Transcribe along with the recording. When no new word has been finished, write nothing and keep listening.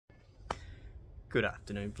Good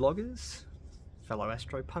afternoon, vloggers, fellow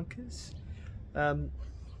AstroPunkers.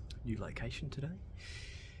 New location today.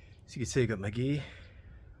 As you can see, I got my gear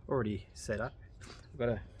already set up. I've got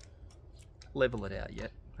to level it out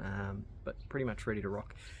yet, but pretty much ready to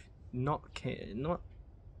rock. Not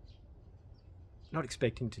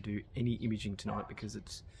expecting to do any imaging tonight because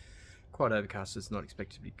it's quite overcast. It's not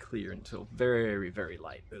expected to be clear until very, very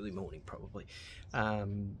late, early morning probably.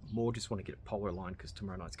 More just want to get a polar line because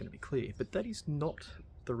tomorrow night's going to be clear. But that is not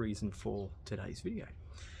the reason for today's video.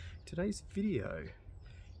 Today's video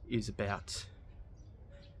is about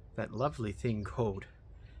that lovely thing called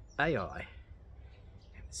AI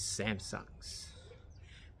and Samsungs.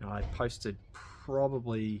 Now, I posted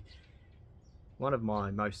probably one of my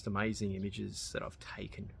most amazing images that I've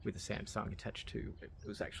taken with a Samsung attached to it.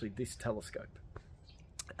 Was actually this telescope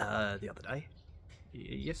the other day.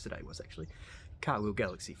 Yesterday was actually. Cartwheel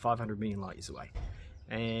Galaxy, 500 million light years away.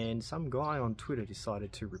 And some guy on Twitter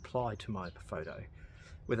decided to reply to my photo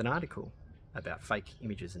with an article about fake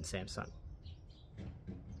images in Samsung.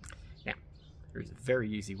 Now, there is a very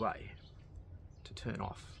easy way to turn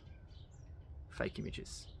off fake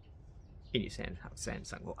images in your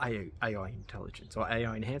Samsung, or AI intelligence, or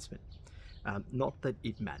AI enhancement. Not that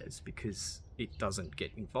it matters, because it doesn't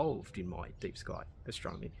get involved in my deep sky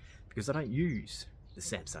astronomy, because I don't use the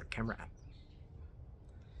Samsung camera app.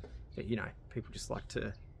 But, you know, people just like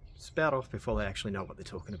to spout off before they actually know what they're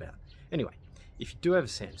talking about. Anyway, if you do have a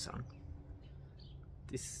Samsung,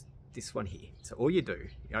 this one here, so all you do,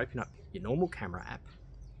 you open up your normal camera app,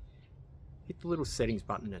 hit the little settings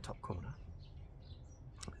button in the top corner.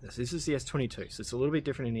 This is the S22, so it's a little bit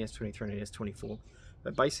different in the S23 and the S24,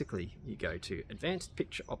 but basically you go to Advanced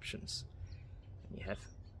Picture Options and you have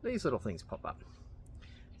these little things pop up.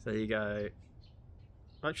 So you go,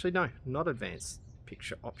 actually no, not Advanced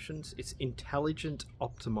Picture Options, it's Intelligent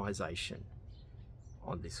Optimization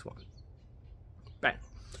on this one. Bang!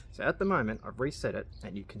 So at the moment I've reset it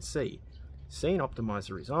and you can see Scene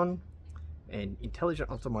Optimizer is on and Intelligent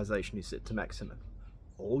Optimization is set to maximum.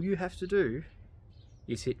 All you have to do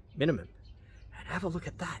is hit minimum and have a look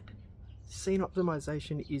at that. Scene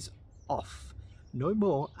optimization is off. No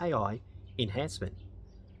more AI enhancement.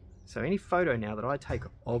 So any photo now that I take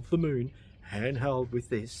of the moon handheld with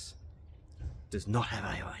this does not have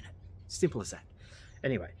AI in it. Simple as that.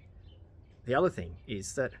 Anyway, the other thing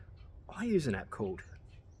is that I use an app called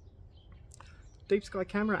Deep Sky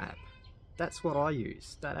Camera app. That's what I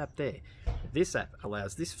use, that app there. This app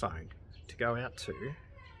allows this phone to go out to,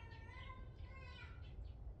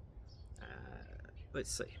 let's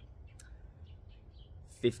see,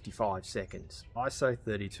 55 seconds, ISO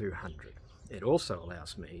 3200. It also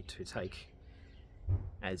allows me to take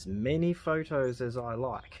as many photos as I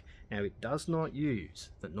like. Now, it does not use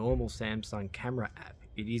the normal Samsung camera app.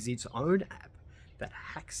 It is its own app that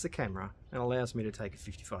hacks the camera and allows me to take a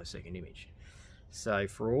 55-second image. So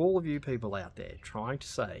for all of you people out there trying to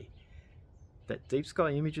say that deep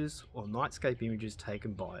sky images or nightscape images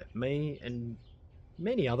taken by me and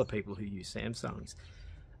many other people who use Samsungs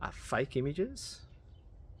are fake images,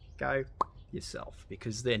 go yourself,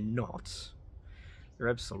 because they're not. They're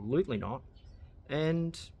absolutely not.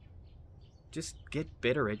 And just get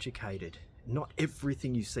better educated. Not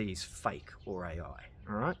everything you see is fake or AI,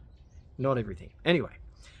 alright? Not everything. Anyway,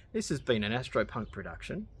 this has been an AstroPuNk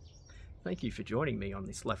production. Thank you for joining me on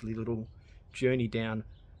this lovely little journey down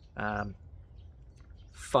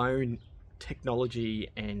phone technology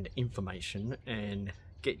and information, and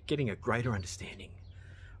getting a greater understanding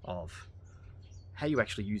of how you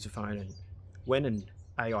actually use a phone and when an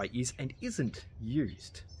AI is and isn't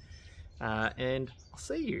used. And I'll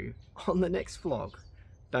see you on the next vlog.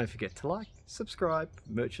 Don't forget to like, subscribe,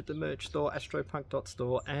 merch at the merch store,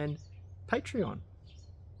 astropunk.store, and Patreon.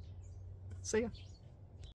 See ya.